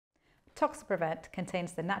Toxaprevent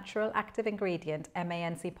contains the natural active ingredient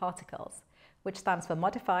MANC particles, which stands for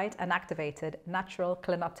Modified and Activated Natural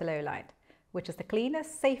Clinoptilolite, which is the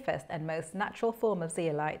cleanest, safest and most natural form of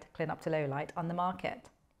zeolite, clinoptilolite, on the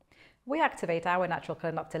market. We activate our natural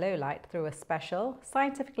clinoptilolite through a special,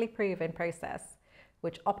 scientifically proven process,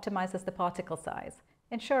 which optimizes the particle size,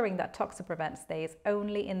 ensuring that Toxaprevent stays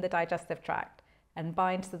only in the digestive tract and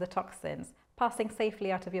binds to the toxins, passing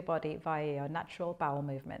safely out of your body via your natural bowel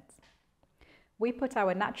movements. We put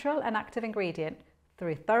our natural and active ingredient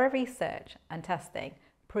through thorough research and testing,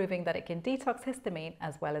 proving that it can detox histamine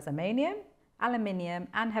as well as ammonium, aluminium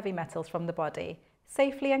and heavy metals from the body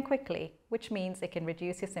safely and quickly, which means it can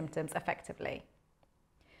reduce your symptoms effectively.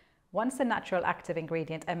 Once the natural active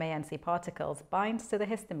ingredient MANC particles binds to the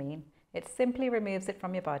histamine, it simply removes it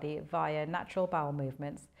from your body via natural bowel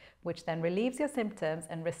movements, which then relieves your symptoms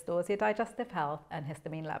and restores your digestive health and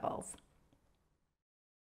histamine levels.